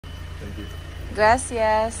Thank you.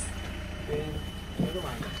 Gracias. Una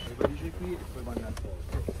domanda, le valigie qui e poi vanno al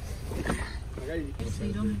porto. Magari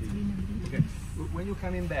okay. When you're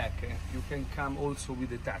coming back, you can come also with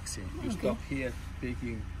the taxi. You stop here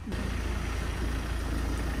taking.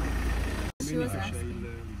 She was C'è asking.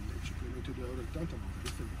 il supplemento di €2,80, ma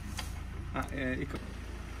questo è ecco.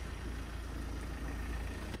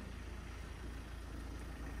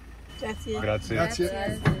 Gracias. Grazie.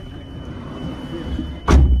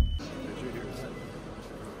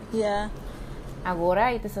 Yeah.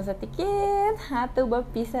 Agora itu só tiket hatu ba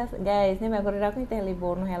Pisa guys, né? Agora aku tem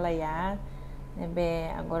Livorno ela ya.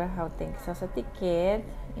 Né? Agora eu tenho só tiket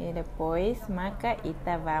e depois maka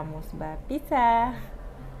ita vamos ba Pisa.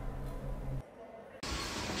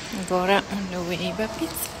 Agora on the way ba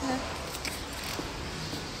Pisa.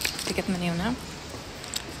 Tiket mana na?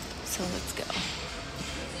 So let's go.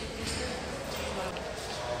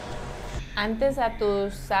 Antes atu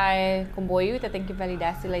sai comboio, kita tem que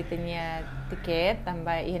validar se lá tinha tiket,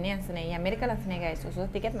 também ini yang senai Amerika lah senai guys, so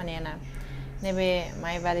tiket mana na? Nebe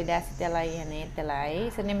mai validasi tela ini telai,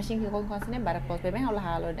 senai machine que com senai barcos bebê halo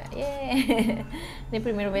halo da, yeah. Ne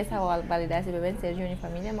primeira vez halo validasi bebê Sergio ni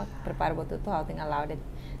família, mas preparo botu tu halo tinggal laudet.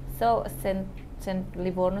 So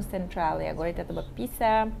Livorno Central, agora kita tuh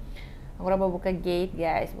Pisa. Agora vou buka gate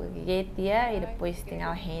guys, buka gate dia e depois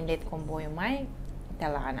tinggal hendet comboio mai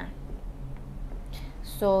telana.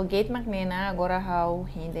 So gate magnena agora how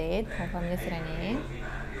hindet com família serene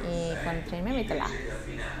e quando trem mesmo ita lá.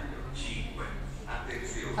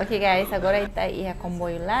 Okay guys, agora ita ia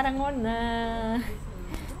comboio larangona.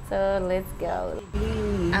 So let's go.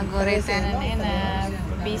 Agora ita na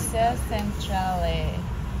Pisa Centrale.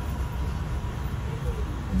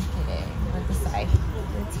 Okay, let's side.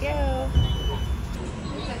 Let's go.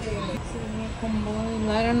 Sini comboio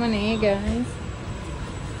larang mana guys?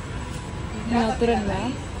 Natural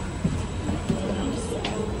ba?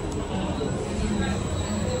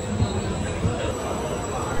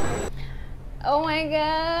 Oh my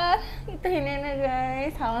god! Ito hinena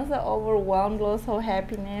guys. How so overwhelmed, so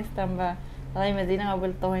happiness tambah. Wala imagina nga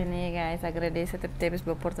bulto ini guys. Agradeço a tepes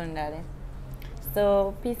pela oportunidade.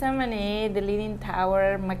 So Pisa mane the Leaning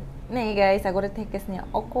Tower ne guys. Agora tem que ser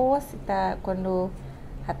okos ita quando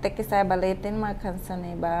até que saya baletin makan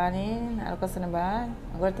sana ba ni alko sana ba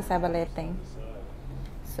agora te saya baletin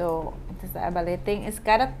so te saya baletin is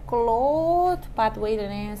cada cloth pathway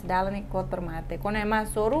né dala ni cloth permate quando é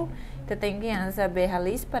mais soro te tem que saber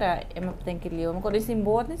halis para tem que liu quando esse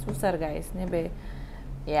embora né usar guys né be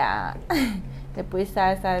yeah depois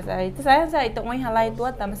saya itu oi halai tu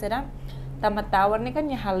tama será tama tower ni kan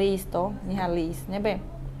ni halis to ni halis né be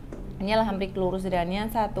ni lah hampir keluar sudah ni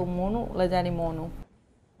satu mono lah jadi mono.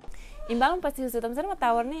 Imbalan pasti itu também uma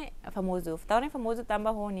tower ne famoso. Tower ne famoso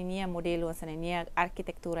também ho niya modelo asane niya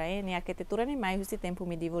arquitectura ni arquitectura ne mais usi tempo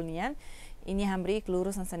medieval niyan ini hambri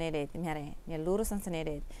lurus sansaneret miare ni lurus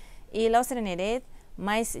sansaneret. E lá sansaneret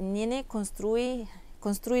mais nine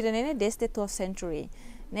construir ne desde 12th century.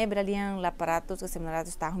 Ne bralian aparatos que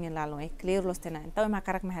sembrados tahun yang lalu clear los tena. Então é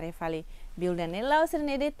makarak mahare fali building ne lá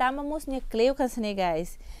sansaneret tamamos ni cleo kansane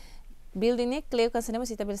guys. Building ne cleo kan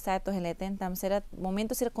senemos ita belsa to heleten tam sera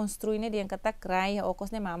momento sera construir ne diang kata crai o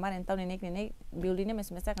cos ne mamar então ne building ne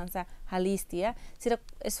mes kansa halis tia sera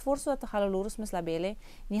esforço to halo lurus mes labele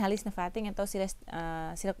ni halis na fating então sera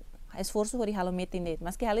esforço hori halo meeting net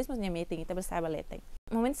mas que halis mas ne meeting ita belsa balete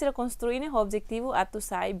momento sera construir ne objetivo atu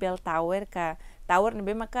sai bell tower ka tower ne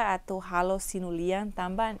be maka atu halo sinulian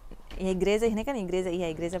tamba igreja ne kan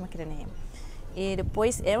igreja makira ne e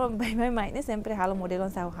depois vai né sempre halo modelo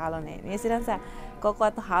sa halo né e siransa koko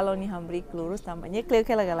atau halo ni hambri lurus tambahnya clear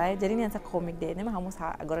que lagalai jadi ni asa comic deh né vamos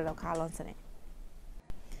agora da halo sane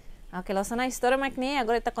okay lo sana história makne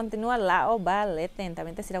agora ta continua lá o baleten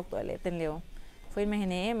também ta sira toileten leo foi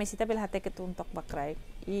imagine me sita pela até que tu tok bakrai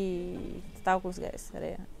e tahu kus guys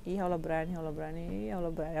ada e halo brani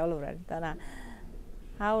tá na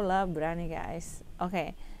halo brani guys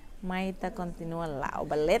okay mai ta continua lá o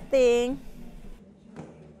baleten.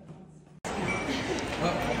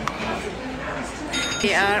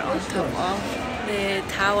 We are on top of the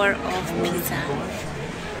Tower of Pisa.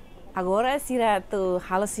 Agora sira tu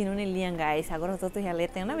halo sinu ni liang guys. Agora tu ya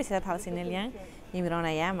leteng na bisa halo sinu liang. Imirona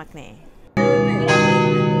ya makne.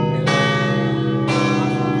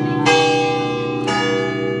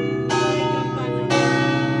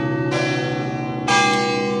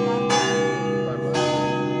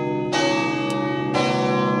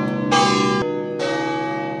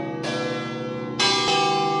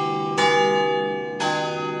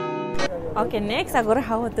 Okay, next agora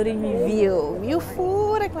how to view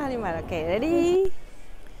fura klali mara. Okay, ready?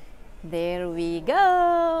 There we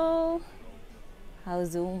go. how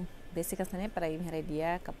zoom basicamente para ir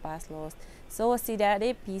dia capaz los so a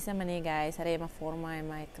cidade Pisa mane guys are uma forma é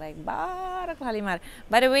mais craig barak halimar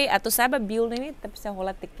by the way atu sabe building ni tapi sa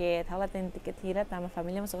hola ticket hira tama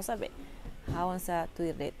família mas sabe how sa tu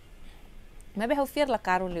red maybe how fear la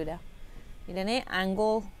caro luda ida ne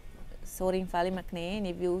angle soaring fali makne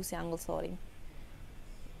ne view si angle soaring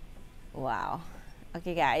wow.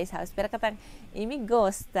 Ok guys, espero que me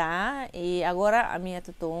gosta e agora a minha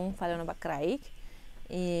tutong falando ba craig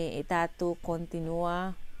e tu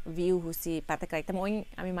continua viu se parte craig tamo a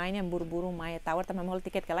minha mãe buru-buru mai tower tamo hol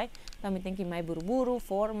ticket kalai tamo tem que mai buru-buru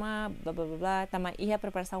forma blá blá blá tamo ia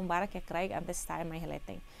preparação para que craig antes sai mai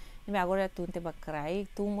heleteng nebe agora tu te ba craig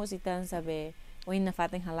tu musitan sabe o na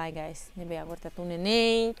faten halai guys nebe agora tu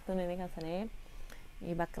nene kan sane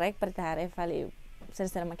e ba craig pretare fali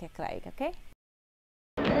ser ma que craig, okay?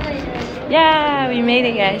 Yeah, we made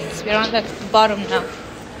it guys. We're on the bottom now.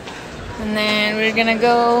 And then we're gonna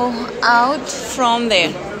go out from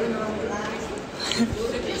there.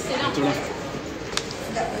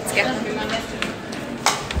 Let's go.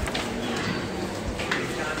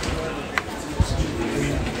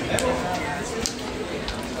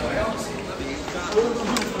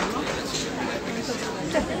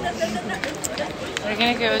 We're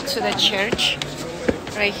gonna go to the church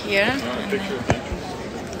right here. And then,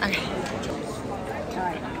 okay.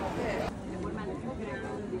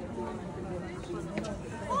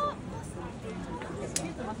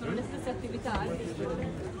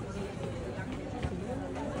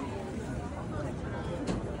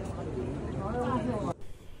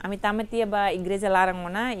 Ami tama tia ba igreja larang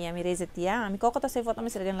mona e ami reza tia ami koko ta sei foto ami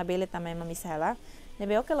sira la bele também mami sala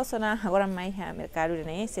nebe o que lo sona agora mai ha mercado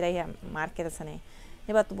ne sira ya market sane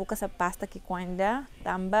neba tu buka sa pasta que quando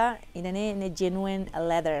tamba idane ne genuine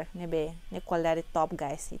leather nebe ne qualidade top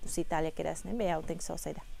guys itu si Italia que das nebe eu tenho só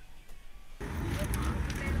sair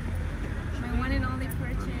My one and only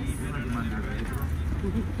purchase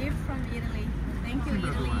gift from Italy. Thank you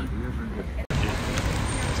Italy.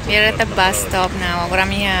 We're at the bus stop now. Agora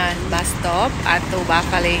minha bus stop ato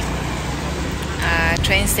Bafale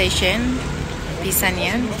train station Pisa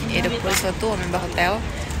niyan. E depois eu tô no hotel.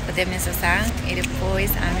 Podemos acessar e depois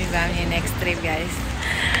a mim vai minha next trip guys.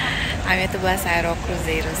 A minha tu basar o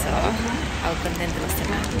cruzeiro só. Ao contente da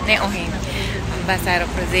semana. Ne ohin. Basar o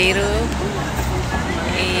cruzeiro.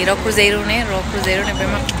 E o cruzeiro né bem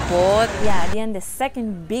bot. Yeah, the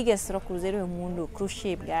second biggest cruzeiro do mundo, cruise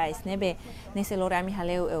ship guys, né be. Nesse lugar me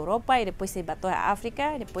haleu Europa e depois se batou a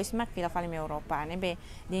África, depois me fila fala Europa, né be.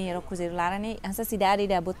 Dia o cruzeiro lá né, essa cidade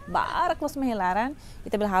da bot baraklos me helaran, e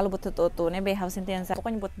também halo bot toto, né be, house sentença,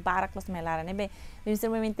 pokoknya bot baraklos me helaran, né be. Se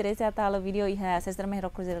me interessa a tal vídeo e a sexta me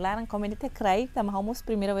cruzeiro lá, comente crai, tamo vamos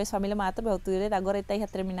primeira vez família mata be altura, agora está aí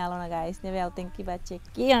terminal na guys, né be, eu tenho que bater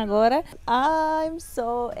aqui agora. I'm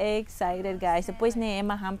so excited guys. Depois né, é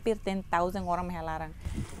hampir 10,000 orang me helaran.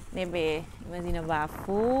 Nebe, imagina ba,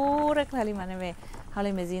 fura kali mana be. Halo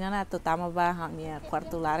imagina na to tama ba minha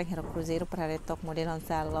quarto lar em cruzeiro para retok modelo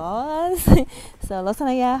salos. Salos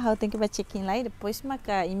na ya, how thank you ba check-in lá e depois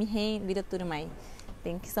maka imi hein video tudo mais.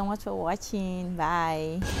 Thank you so much for watching.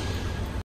 Bye.